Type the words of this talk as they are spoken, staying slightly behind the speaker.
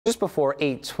Just before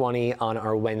 8:20 on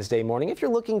our Wednesday morning, if you're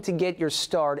looking to get your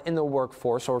start in the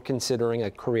workforce or considering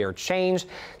a career change,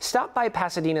 stop by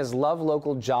Pasadena's Love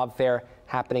Local Job Fair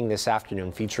happening this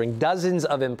afternoon, featuring dozens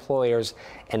of employers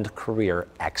and career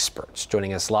experts.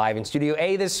 Joining us live in Studio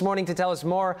A this morning to tell us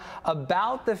more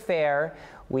about the fair,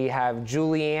 we have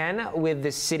Julianne with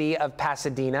the City of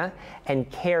Pasadena and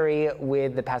Kerri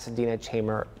with the Pasadena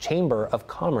Chamber of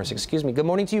Commerce. Excuse me. Good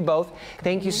morning to you both.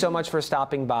 Thank you so much for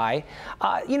stopping by.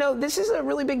 You know, this is a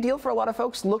really big deal for a lot of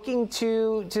folks looking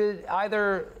to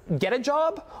either get a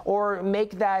job or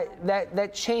make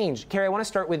that change. Kerri, I want to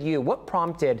start with you. What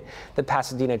prompted the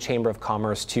Pasadena Chamber of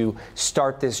Commerce to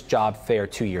start this job fair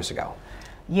 2 years ago?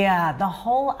 Yeah, the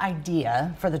whole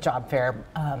idea for the job fair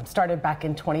started back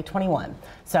in 2021.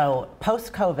 So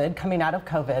post-COVID, coming out of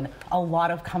COVID, a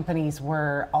lot of companies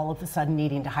were all of a sudden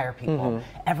needing to hire people.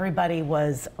 Everybody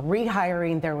was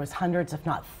rehiring. There was hundreds, if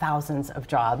not thousands of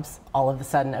jobs all of a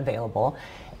sudden available.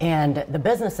 And the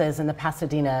businesses in the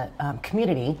Pasadena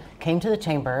community came to the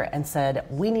chamber and said,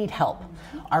 we need help.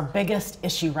 Our biggest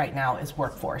issue right now is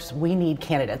workforce. We need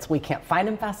candidates. We can't find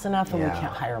them fast enough and we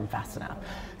can't hire them fast enough.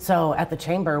 So at the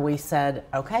chamber, we said,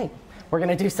 okay, we're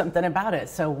going to do something about it.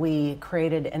 So we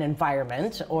created an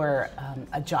environment or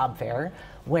a job fair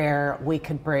where we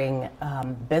could bring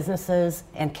businesses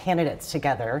and candidates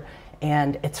together,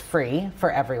 and it's free for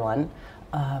everyone.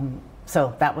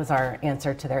 So that was our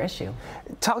answer to their issue.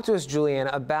 Talk to us,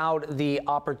 Julianne, about the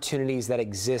opportunities that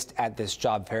exist at this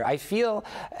job fair. I feel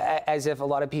as if a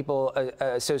lot of people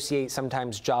associate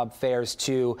sometimes job fairs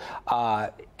to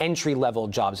entry-level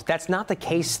jobs. That's not the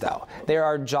case, though. There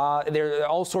are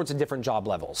all sorts of different job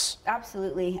levels.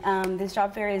 Absolutely. This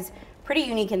job fair is pretty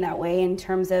unique in that way, in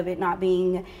terms of it not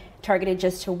being targeted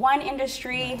just to one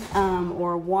industry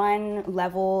or one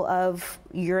level of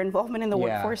your involvement in the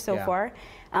workforce so far.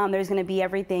 There's going to be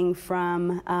everything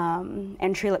from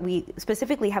entry. We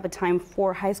specifically have a time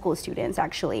for high school students,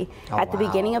 actually, at the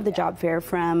beginning of the job fair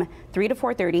from 3 to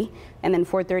 4:30, and then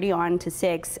 4:30 on to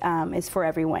 6 is for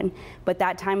everyone. But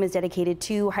that time is dedicated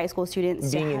to high school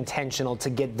students. Being intentional to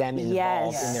get them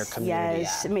involved in their community.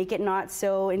 Yes, make it not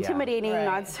so intimidating,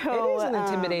 not so... It is an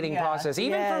intimidating process,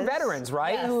 even for veterans,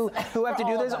 right? Who have to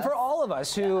do this, for all of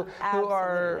us who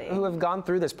have gone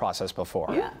through this process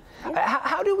before.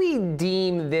 How do we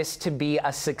deem this to be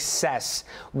a success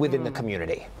within the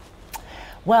community?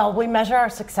 Well, we measure our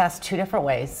success two different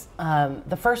ways.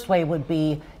 The first way would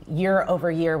be year over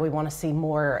year, we want to see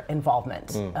more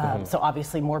involvement. So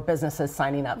obviously more businesses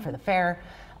signing up for the fair,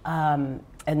 and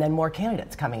then more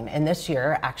candidates coming. And this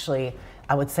year, actually,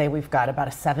 I would say we've got about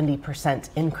a 70%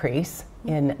 increase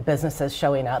in businesses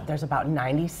showing up. There's about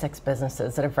 96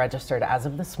 businesses that have registered as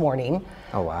of this morning.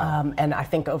 Oh, wow. And I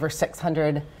think over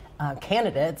 600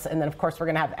 candidates, and then of course we're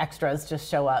going to have extras just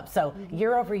show up. So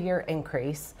year over year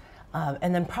increase,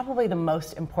 and then probably the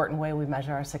most important way we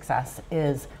measure our success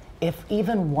is if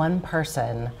even one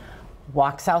person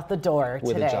walks out the door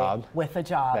today with a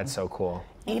job. That's so cool.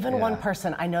 Even one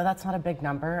person. I know that's not a big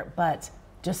number, but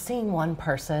just seeing one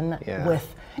person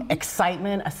with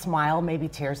excitement, a smile, maybe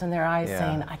tears in their eyes,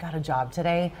 saying, I got a job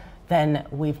today, then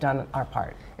we've done our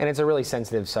part. And it's a really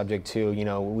sensitive subject too. You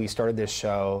know, we started this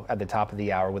show at the top of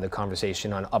the hour with a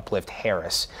conversation on Uplift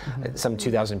Harris, some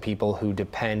 2,000 people who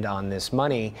depend on this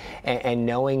money, and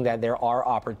knowing that there are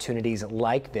opportunities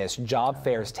like this, job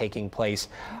fairs taking place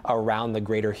around the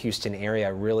greater Houston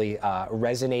area, really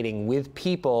resonating with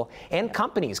people and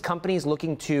companies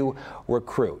looking to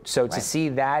recruit. So to see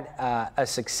that a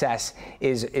success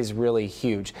is really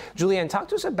huge. Julianne, talk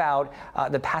to us about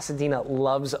the Pasadena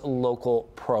Loves Local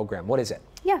program. What is it?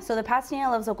 Yeah, so the Pasadena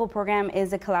Loves Local program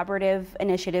is a collaborative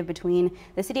initiative between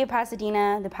the City of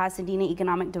Pasadena, the Pasadena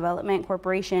Economic Development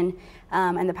Corporation,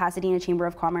 and the Pasadena Chamber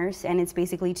of Commerce. And it's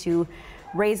basically to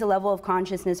raise a level of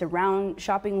consciousness around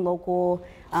shopping local,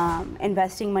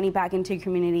 investing money back into your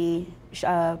community,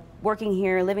 working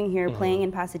here, living here, playing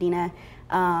in Pasadena,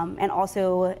 and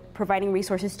also providing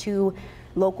resources to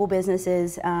local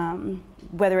businesses,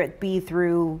 whether it be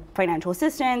through financial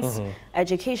assistance,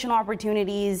 educational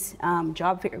opportunities,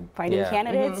 job finding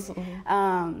candidates,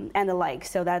 and the like.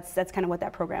 So that's kind of what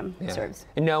that program serves.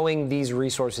 And knowing these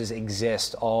resources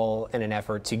exist all in an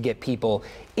effort to get people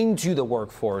into the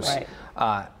workforce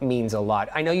means a lot.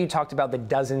 I know you talked about the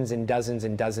dozens and dozens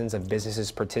and dozens of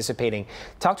businesses participating.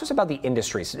 Talk to us about the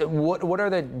industries. What are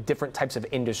the different types of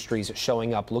industries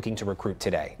showing up looking to recruit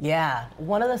today? Yeah,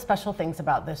 one of the special things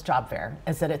about this job fair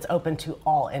is that it's open to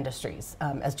all industries.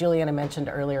 As Julianne mentioned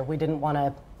earlier, we didn't want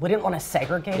to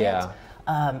segregate it.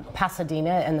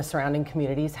 Pasadena and the surrounding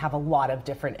communities have a lot of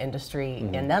different industry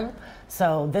in them.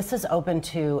 So this is open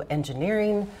to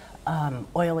engineering,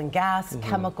 oil and gas,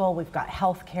 chemical, we've got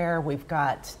healthcare, we've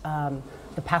got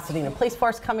the Pasadena Police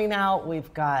Force coming out,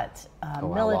 we've got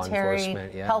military,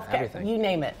 healthcare, everything. You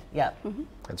name it. Yep.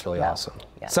 That's really awesome.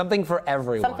 Yeah. Something for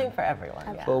everyone. Something for everyone.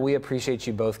 Yeah. Well, we appreciate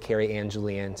you both, Kerri and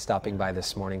Julianne, stopping by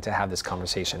this morning to have this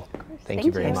conversation. Thank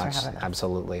you very much. Thanks for having us.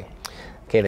 Absolutely.